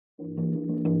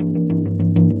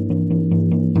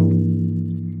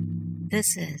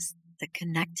This is the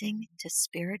Connecting to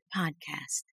Spirit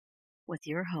podcast with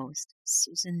your host,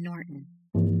 Susan Norton.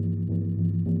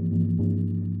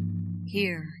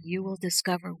 Here you will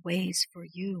discover ways for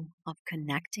you of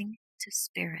connecting to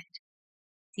spirit.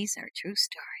 These are true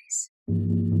stories.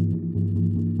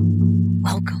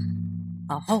 Welcome.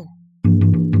 Aho.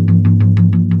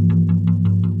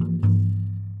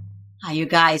 Hi, you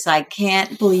guys. I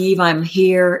can't believe I'm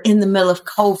here in the middle of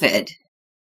COVID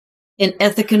in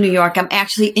Ithaca, New York. I'm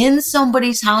actually in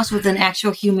somebody's house with an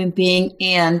actual human being,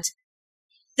 and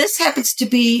this happens to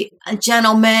be a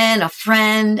gentleman, a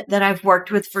friend that I've worked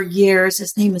with for years.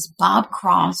 His name is Bob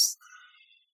Cross.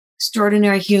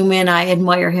 Extraordinary human. I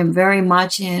admire him very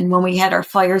much. And when we had our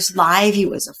fires live, he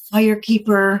was a fire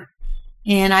keeper.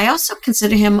 And I also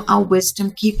consider him a wisdom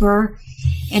keeper.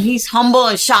 And he's humble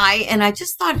and shy. And I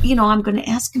just thought, I'm going to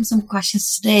ask him some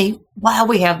questions today while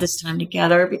we have this time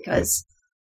together, because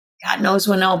God knows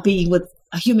when I'll be with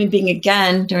a human being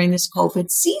again during this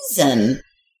COVID season.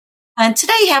 And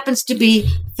today happens to be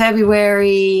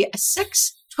February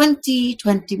 6,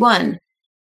 2021.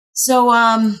 So,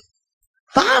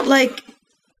 Bob,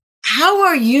 how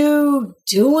are you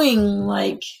doing?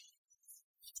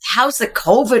 How's the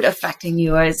COVID affecting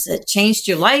you? Has it changed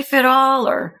your life at all?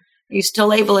 Or are you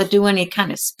still able to do any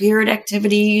kind of spirit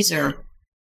activities or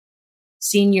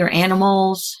seeing your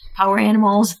animals, power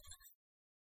animals?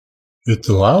 It's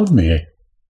allowed me,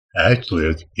 actually,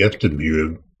 it's gifted me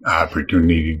an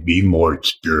opportunity to be more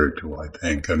spiritual. I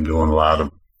think I'm doing a lot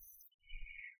of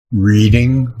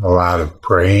reading, a lot of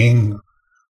praying.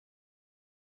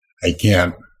 I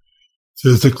can't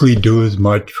physically do as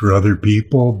much for other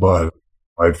people, but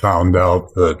I found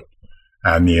out that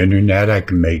on the internet I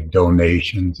can make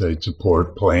donations. I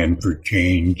support Plan for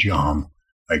Change. I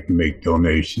can make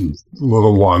donations,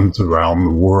 little ones around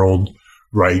the world,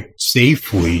 right,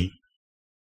 safely.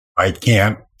 I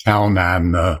can't count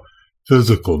on the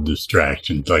physical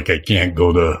distractions. I can't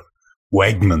go to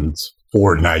Wegmans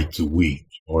 4 nights a week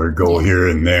or go here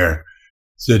and there.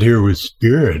 Sit here with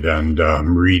spirit, and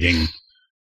I'm reading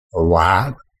a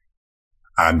lot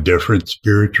on different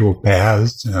spiritual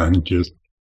paths and just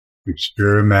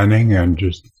experimenting and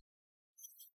just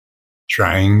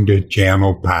trying to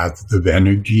channel positive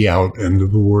energy out into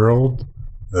the world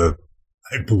that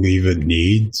I believe it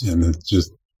needs. And it's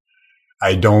just,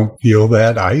 I don't feel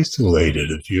that isolated.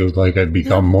 It feels like I've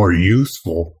become more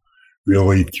useful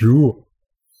really through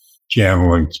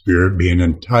channeling spirit, being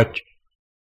in touch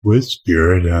with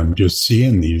spirit, and just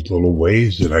seeing these little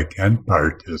ways that I can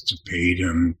participate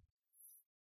in.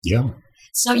 Yeah.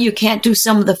 So you can't do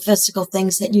some of the physical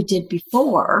things that you did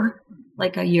before,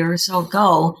 like a year or so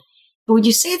ago. But would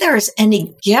you say there is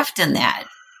any gift in that?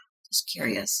 Just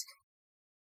curious.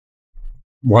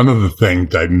 One of the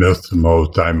things I miss the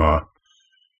most, I'm a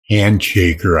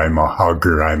handshaker, I'm a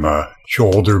hugger, I'm a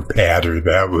shoulder patter.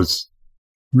 That was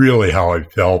really how I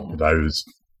felt that I was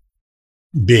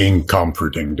being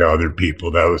comforting to other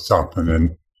people. That was something.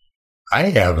 And I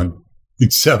haven't,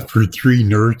 except for 3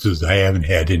 nurses, I haven't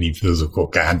had any physical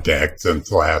contact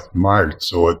since last March.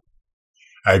 So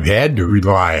I've had to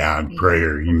rely on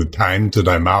prayer. In the times that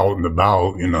I'm out and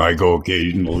about, I go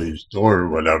occasionally to the store or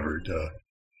whatever to,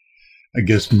 I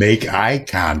guess, make eye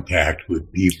contact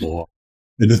with people.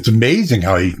 And it's amazing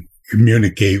how you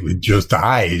communicate with just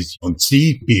eyes and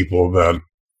see people that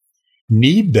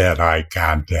need that eye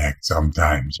contact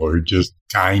sometimes, or just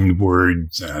kind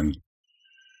words. And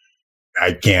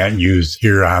I can't use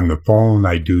here on the phone.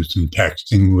 I do some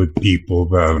texting with people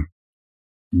that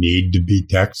need to be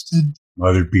texted.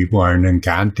 Other people aren't in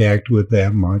contact with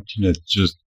that much. And it's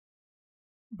just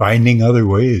finding other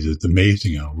ways. It's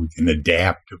amazing how we can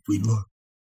adapt if we look.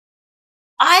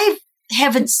 I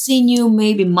haven't seen you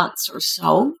maybe months or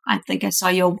so. I think I saw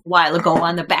you a while ago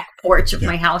on the back porch of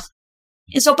my house.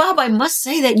 And so, Bob, I must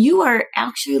say that you are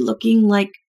actually looking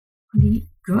pretty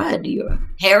good. Your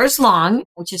hair is long,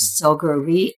 which is so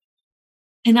groovy.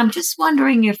 And I'm just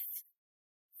wondering if,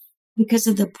 because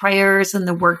of the prayers and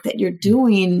the work that you're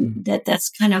doing, that's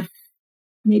kind of,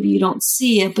 maybe you don't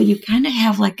see it, but you kind of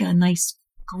have a nice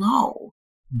glow.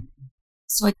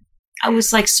 So I was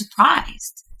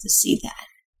surprised to see that.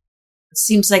 It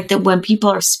seems like that when people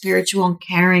are spiritual and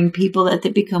caring people, that they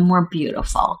become more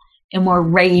beautiful and more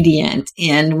radiant.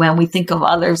 And when we think of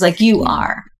others like you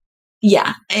are.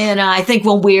 Yeah. And I think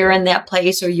when we're in that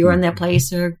place, or you're in that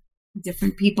place, or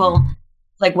different people,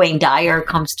 like Wayne Dyer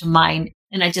comes to mind.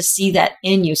 And I just see that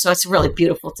in you. So it's really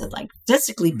beautiful to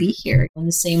physically be here in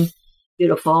the same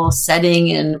beautiful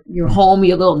setting. And your home,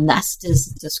 your little nest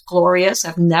is just glorious.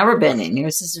 I've never been in here.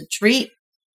 This is a treat.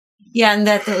 Yeah, and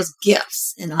that those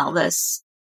gifts and all this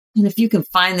And if you can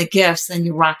find the gifts, then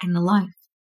you're rocking the life.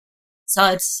 So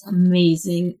it's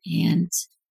amazing, and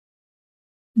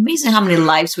amazing how many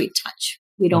lives we touch.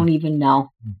 We don't even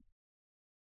know.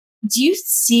 Do you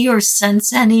see or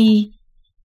sense any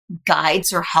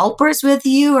guides or helpers with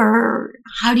you, or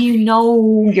how do you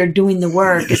know you're doing the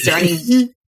work? Is there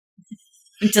any?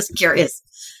 I'm just curious.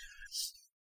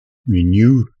 I mean,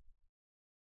 you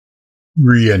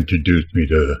reintroduced me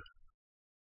to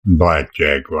Black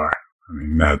Jaguar. I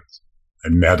mean, I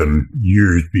met him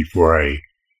years before I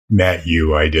met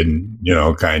you. I didn't,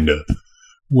 kind of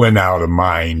went out of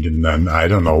mind. And then, I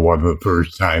don't know, one of the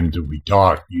first times that we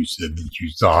talked, you said that you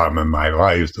saw him in my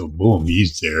life. So boom,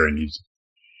 he's there, and he's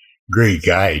a great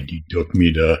guide. He took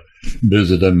me to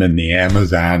visit him in the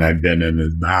Amazon. I've been in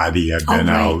his body. I've been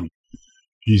out.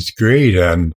 He's great.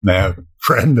 And that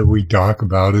friend that we talk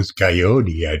about is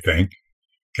Coyote, I think.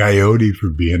 Coyote for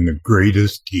being the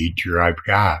greatest teacher I've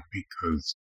got,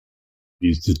 because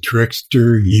he's the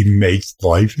trickster. He makes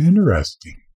life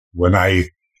interesting. When I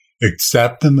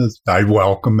accept him, as I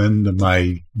welcome him to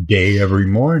my day every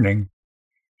morning,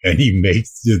 and he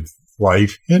makes his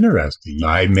life interesting.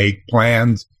 I make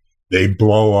plans, they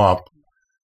blow up.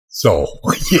 So,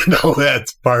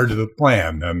 that's part of the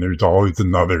plan. And there's always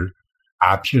another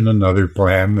option, another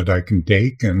plan that I can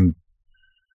take. And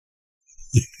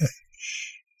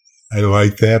I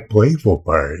like that playful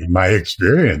part. In my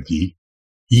experience, he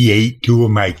ate 2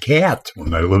 of my cats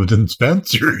when I lived in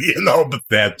Spencer, but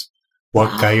that's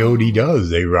what Coyote does.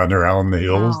 They run around the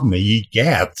hills and they eat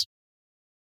cats.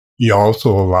 He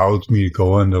also allows me to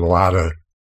go into a lot of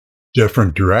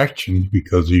different directions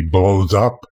because he blows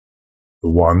up the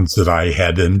ones that I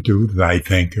head into that I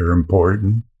think are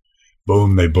important.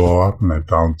 Boom, they blow up, and I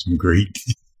found some great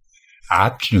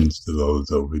options to those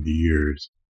over the years.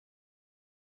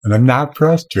 And I'm not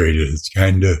frustrated. It's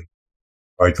kind of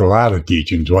like a lot of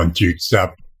teachings. Once you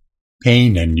accept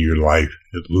pain in your life,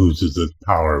 it loses its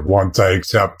power. Once I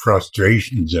accept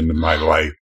frustrations into my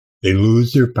life, they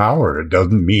lose their power. It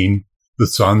doesn't mean the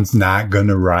sun's not going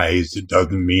to rise. It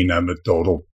doesn't mean I'm a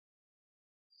total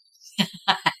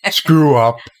screw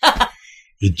up.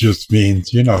 It just means,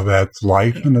 that's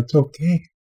life, and it's okay.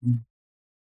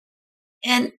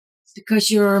 And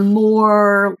because you're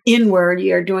more inward,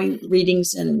 you're doing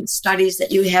readings and studies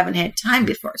that you haven't had time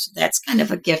before. So that's kind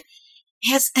of a gift.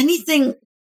 Has anything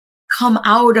come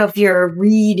out of your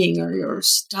reading or your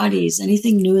studies?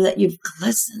 Anything new that you've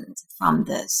glistened from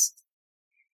this?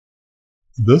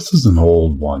 This is an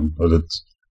old one, but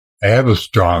I have a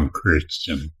strong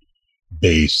Christian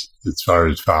base as far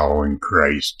as following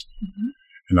Christ. Mm-hmm.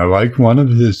 And I like one of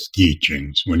his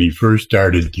teachings. When he first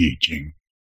started teaching,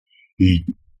 he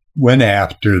went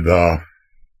after the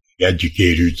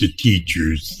educators, the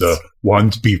teachers, the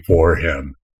ones before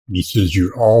him. And he says,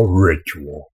 you're all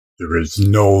ritual. There is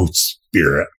no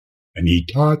spirit. And he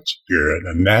taught spirit.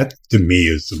 And that, to me,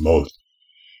 is the most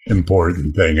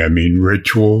important thing. I mean,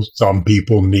 rituals, some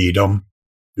people need them.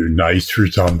 They're nice for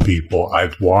some people.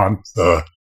 I want the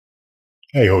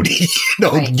Coyote,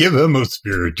 Right. Give him a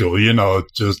spiritual,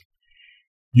 it's just,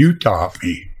 you taught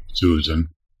me, Susan,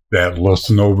 that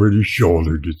listen over the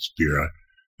shoulder to spirit.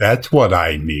 That's what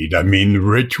I need. I mean, the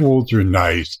rituals are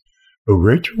nice, but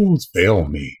rituals fail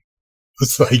me.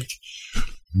 It's like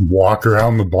walk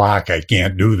around the block. I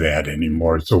can't do that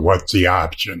anymore. So what's the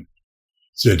option?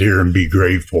 Sit here and be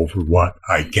grateful for what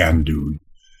I can do.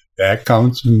 That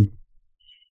comes from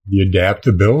the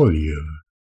adaptability of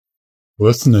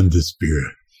listening to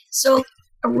spirit. So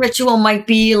a ritual might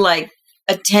be like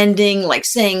attending, like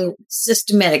saying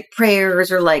systematic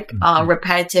prayers or like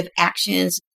repetitive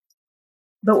actions,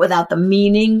 but without the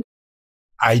meaning.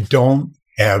 I don't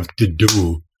have to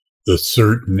do the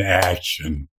certain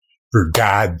action for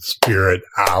God, Spirit,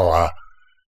 Allah,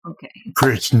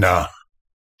 Krishna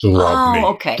to love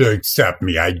me, to accept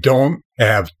me. I don't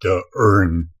have to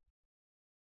earn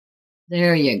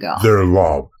there you go. Their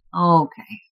love.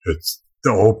 Okay. It's to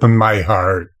open my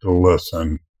heart, to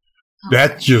listen.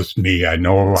 That's just me. I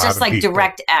know a lot of people. It's just like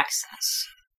direct access.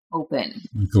 Open.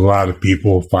 A lot of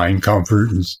people find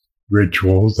comfort in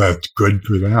rituals. That's good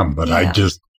for them. But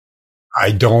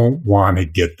I don't want to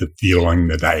get the feeling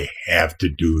that I have to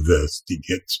do this to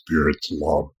get Spirit's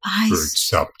love or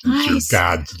acceptance or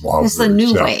God's love. It's the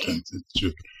new way. It's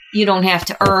just you don't have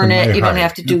to earn it. You don't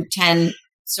have to do 10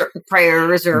 certain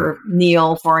prayers or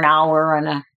kneel for an hour on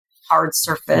a hard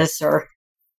surface. Or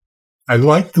I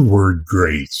like the word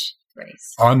grace.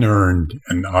 Grace. Unearned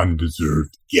and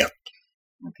undeserved gift.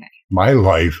 Okay. My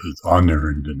life is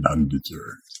unearned and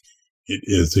undeserved. It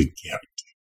is a gift.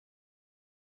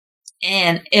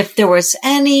 And if there was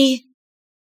any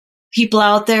people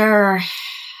out there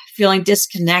feeling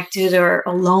disconnected or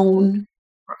alone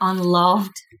or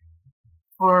unloved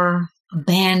or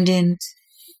abandoned,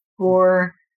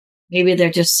 or maybe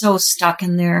they're just so stuck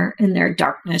in their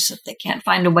darkness that they can't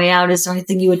find a way out. Is there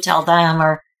anything you would tell them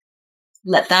or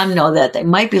let them know that they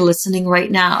might be listening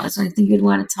right now? Is there anything you'd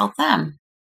want to tell them?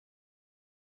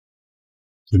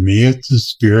 To me, it's the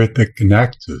spirit that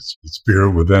connects us. The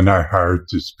spirit within our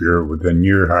hearts, the spirit within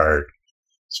your heart,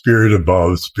 spirit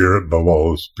above, spirit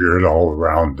below, spirit all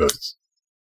around us.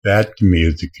 That to me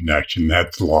is the connection.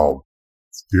 That's love.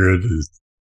 Spirit is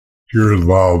pure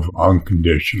love,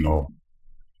 unconditional.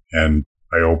 And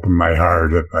if I open my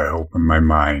heart, if I open my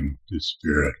mind to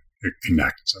spirit, it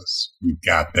connects us. We've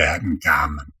got that in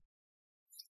common.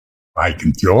 I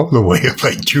can throw it away if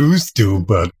I choose to,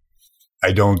 but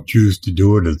I don't choose to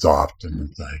do it as often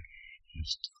as I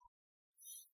used to.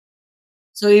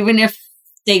 So even if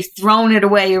they've thrown it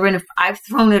away, or even if I've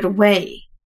thrown it away,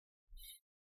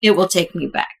 it will take me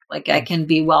back. Like I can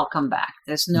be welcome back.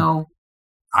 There's no...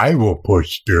 I will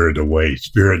push spirit away.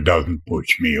 Spirit doesn't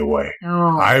push me away.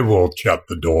 Oh. I will shut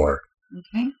the door.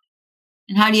 Okay.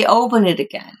 And how do you open it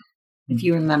again? If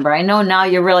you remember. I know now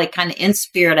you're really kind of in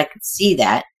spirit. I could see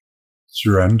that.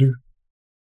 Surrender.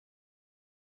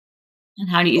 And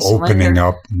how do you surrender? Opening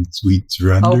up in sweet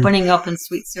surrender. Opening up in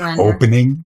sweet surrender.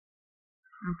 Opening.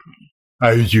 Okay.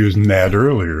 I was using that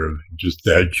earlier. Just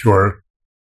that short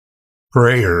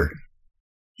prayer.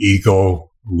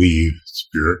 Ego, leave,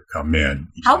 spirit, come in.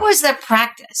 How was that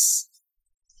practice?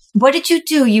 What did you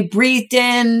do? You breathed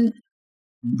in,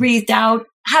 breathed out.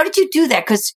 How did you do that?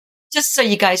 Because just so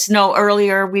you guys know,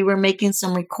 earlier we were making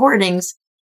some recordings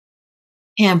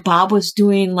and Bob was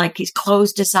doing like he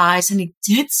closed his eyes and he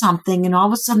did something, and all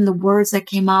of a sudden the words that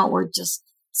came out were just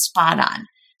spot on.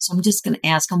 So I'm just going to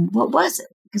ask him, what was it?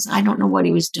 Because I don't know what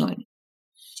he was doing. Do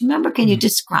you remember? Can you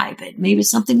describe it? Maybe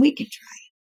something we could try.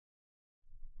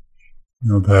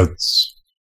 You know, that's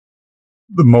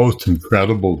the most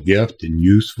incredible gift and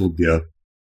useful gift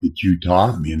that you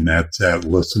taught me, and that's that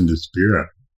listen to spirit.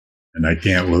 And I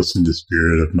can't listen to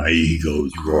spirit if my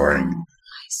ego's roaring. Oh,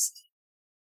 I see.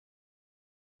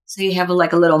 So you have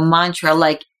like a little mantra,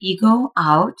 like ego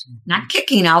out, not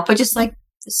kicking out, but just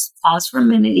pause for a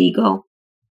minute, ego,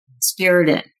 spirit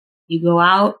in. Ego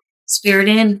out, spirit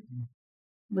in.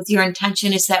 With your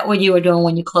intention, is that what you were doing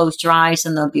when you closed your eyes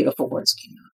and the beautiful words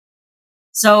came out?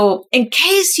 So in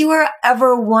case you were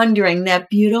ever wondering, that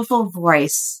beautiful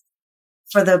voice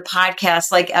for the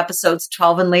podcast, like episodes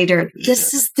 12 and later,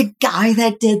 this is the guy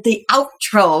that did the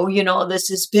outro. You know, this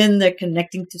has been the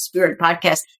Connecting to Spirit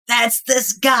podcast. That's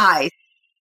this guy.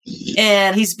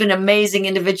 And he's been an amazing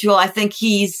individual. I think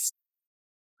he's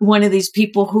one of these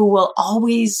people who will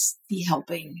always be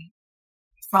helping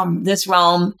from this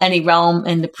realm, any realm,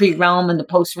 and the pre-realm and the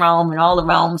post-realm and all the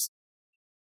realms.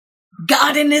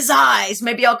 God in his eyes.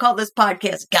 Maybe I'll call this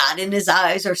podcast God in his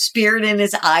eyes or Spirit in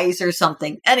his eyes or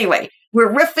something. Anyway,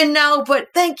 we're riffing now, but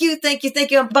thank you,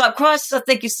 Bob Cross. So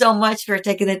thank you so much for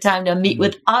taking the time to meet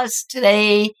with us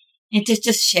today and to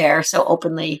just share so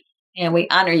openly. And we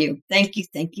honor you. Thank you.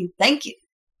 Thank you back.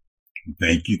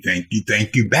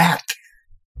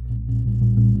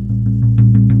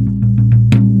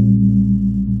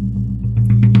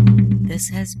 This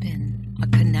has been a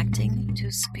Connecting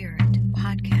to Spirit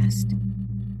podcast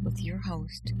with your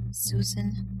host,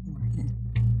 Susan Martin.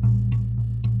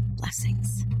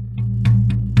 Blessings.